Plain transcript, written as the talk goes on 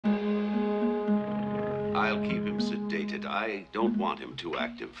I'll keep him sedated. I don't want him too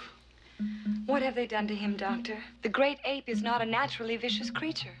active. What have they done to him, Doctor? The great ape is not a naturally vicious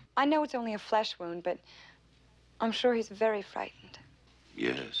creature. I know it's only a flesh wound, but I'm sure he's very frightened.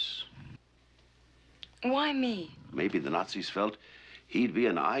 Yes. Why me? Maybe the Nazis felt he'd be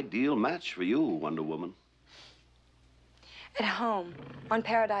an ideal match for you, Wonder Woman. At home, on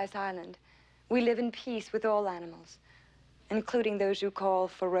Paradise Island, we live in peace with all animals, including those you call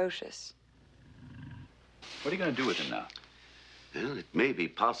ferocious. What are you going to do with him now? Well, it may be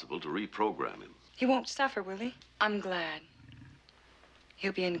possible to reprogram him. He won't suffer, will he? I'm glad.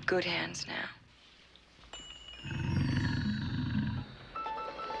 He'll be in good hands now.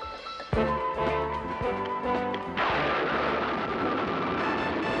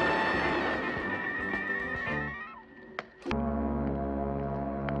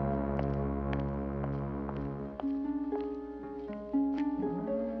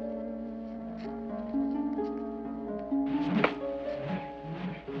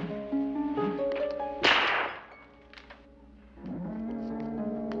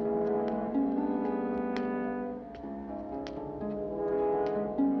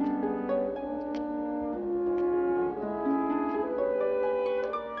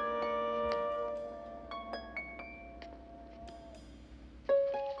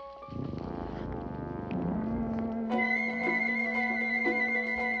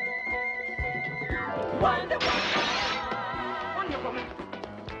 Wonder Woman! Wonder Woman!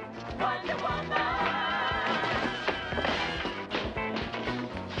 Wonder Woman!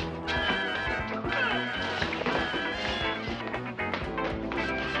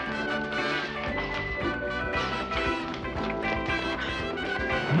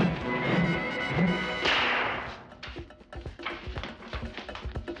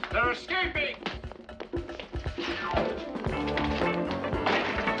 They're escaping!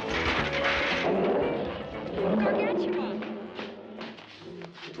 Gargantua!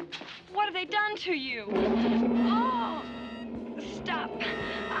 What have they done to you? Oh! Stop.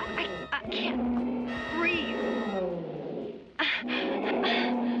 I can't breathe.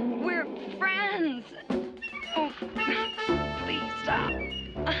 We're friends. Oh, please stop.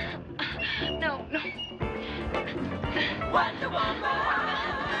 No, no. Wonder Woman!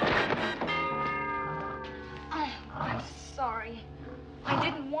 Oh, I'm sorry. I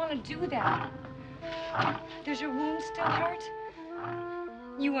didn't want to do that. Does your wound still hurt?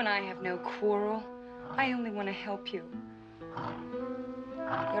 You and I have no quarrel. I only want to help you.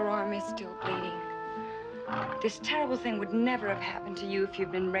 Your arm is still bleeding. This terrible thing would never have happened to you if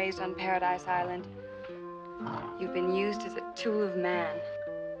you'd been raised on Paradise Island. You've been used as a tool of man.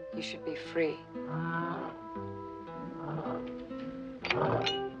 You should be free.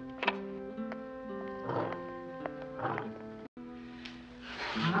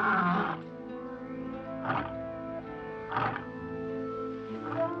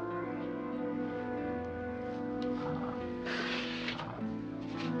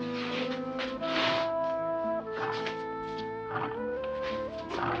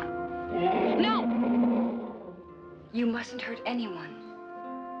 No! You mustn't hurt anyone.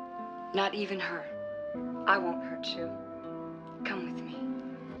 Not even her. I won't hurt you. Come with me.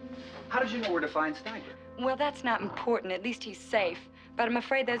 How did you know where to find Sniper? Well, that's not important. At least he's safe. But I'm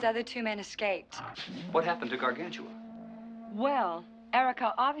afraid those other two men escaped. What happened to Gargantua? Well,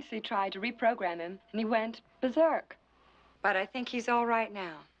 Erica obviously tried to reprogram him, and he went berserk. But I think he's all right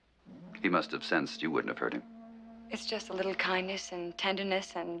now. He must have sensed you wouldn't have hurt him. It's just a little kindness and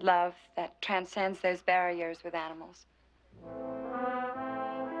tenderness and love that transcends those barriers with animals.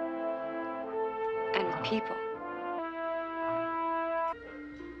 And with people.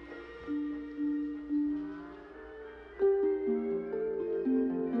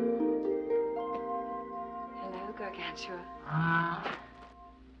 Hello, Gargantua.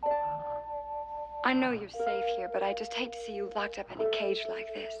 I know you're safe here, but I just hate to see you locked up in a cage like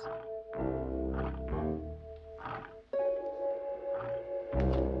this.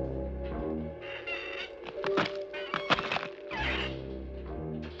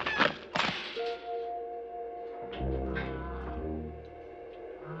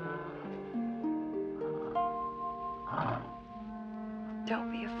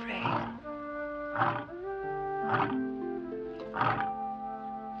 Don't be afraid.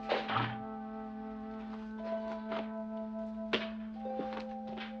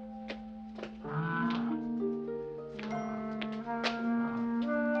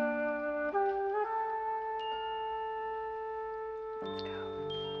 Let's go.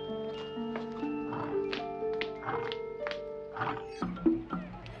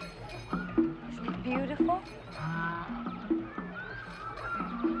 Isn't it beautiful?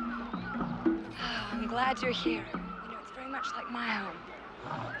 I'm glad glad you're here. You know, it's very much like my home.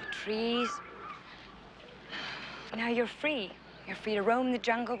 The trees. Now you're free. You're free to roam the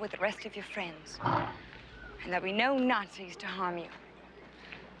jungle with the rest of your friends. And there'll be no Nazis to harm you.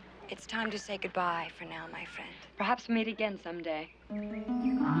 It's time to say goodbye for now, my friend. Perhaps meet again someday.